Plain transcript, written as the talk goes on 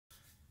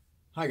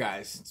Hi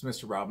guys, it's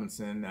Mr.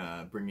 Robinson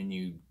bringing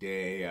you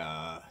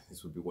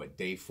this would be what,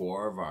 day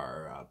 4 of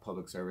our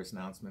public service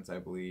announcements, I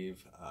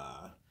believe.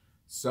 A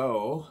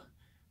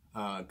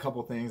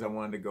couple things I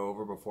wanted to go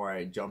over before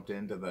I jumped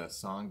into the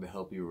song to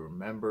help you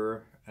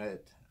remember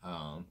it.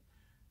 I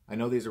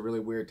know these are really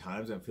weird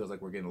times and it feels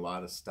like we're getting a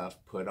lot of stuff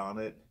put on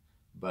it,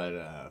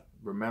 but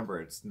remember,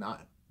 it's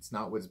not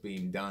what's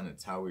being done,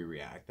 it's how we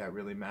react that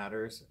really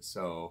matters.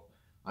 So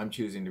I'm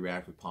choosing to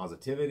react with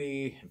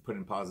positivity and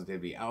putting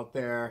positivity out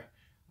there.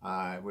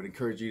 I would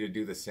encourage you to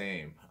do the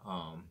same.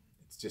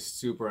 It's just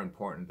super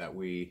important that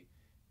we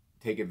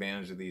take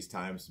advantage of these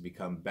times to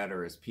become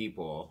better as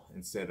people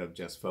instead of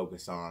just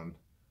focus on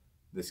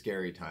the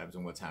scary times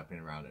and what's happening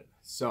around it.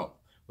 So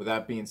with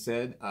that being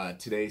said,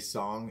 today's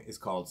song is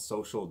called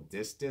Social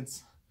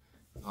Distance.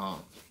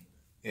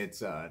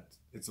 It's a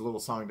little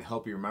song to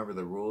help you remember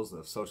the rules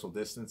of social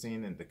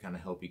distancing and to kind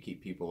of help you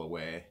keep people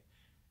away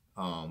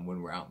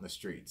when we're out in the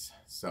streets.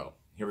 So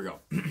here we go.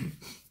 I'm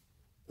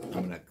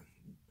gonna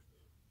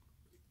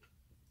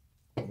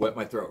wet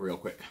my throat real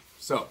quick.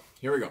 So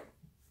here we go.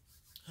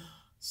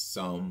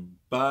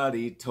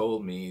 Somebody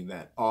told me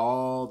that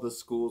all the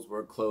schools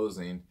were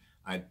closing.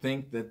 I'd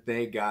think that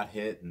they got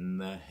hit in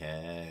the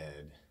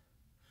head.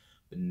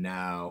 But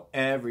now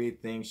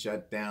everything's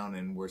shut down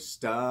and we're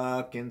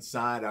stuck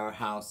inside our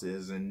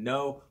houses and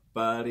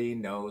nobody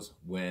knows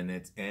when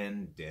it's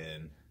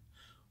ending.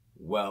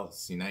 Well,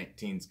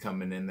 C19's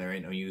coming in, there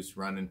ain't no use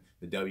running.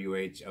 The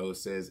WHO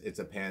says it's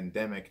a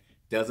pandemic.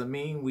 Doesn't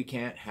mean we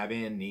can't have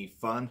any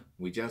fun.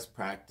 We just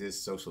practice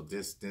social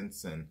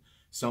distance and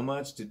so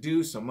much to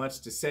do, so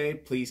much to say.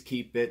 Please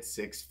keep it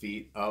 6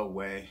 feet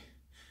away.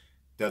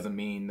 Doesn't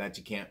mean that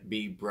you can't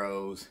be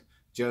bros.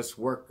 Just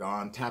work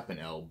on tapping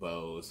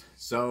elbows.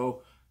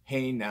 So,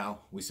 hey now,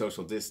 we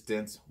social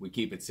distance. We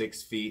keep it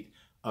 6 feet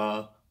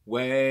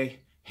away.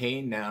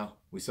 Hey now,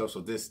 we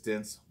social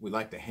distance. We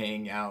like to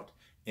hang out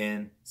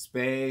in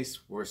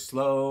space. We're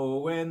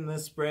slow in the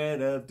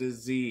spread of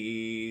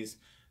disease.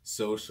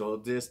 Social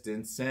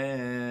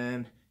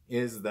distancing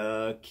is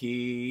the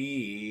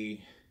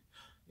key.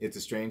 It's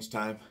a strange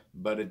time,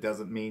 but it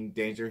doesn't mean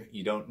danger.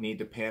 You don't need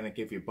to panic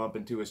if you bump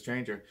into a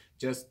stranger.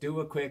 Just do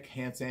a quick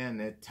hand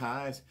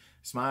sanitize,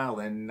 smile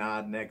and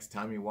nod next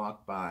time you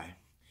walk by.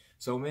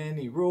 So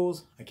many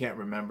rules, I can't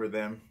remember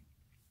them.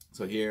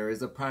 So here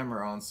is a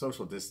primer on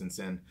social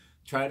distancing.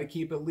 Try to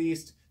keep at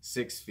least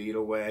 6 feet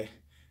away.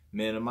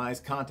 Minimize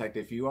contact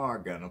if you are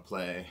gonna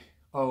play.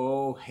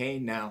 Oh, hey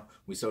now,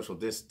 we social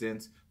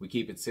distance. We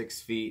keep it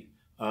 6 feet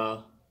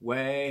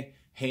away.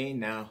 Hey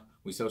now,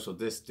 we social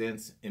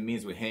distance. It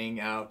means we hang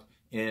out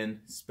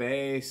in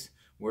space.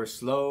 We're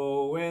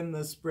slow in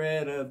the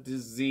spread of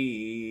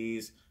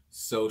disease.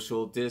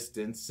 Social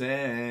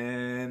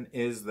distancing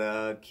is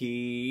the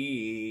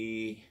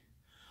key.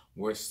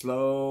 We're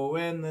slow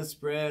in the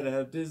spread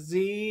of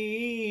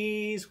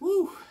disease.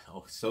 Woo!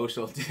 Oh,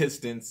 social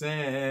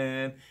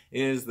distancing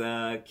is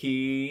the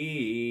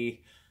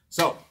key.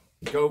 So,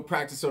 go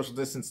practice social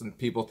distancing,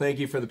 people. Thank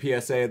you for the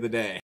PSA of the day.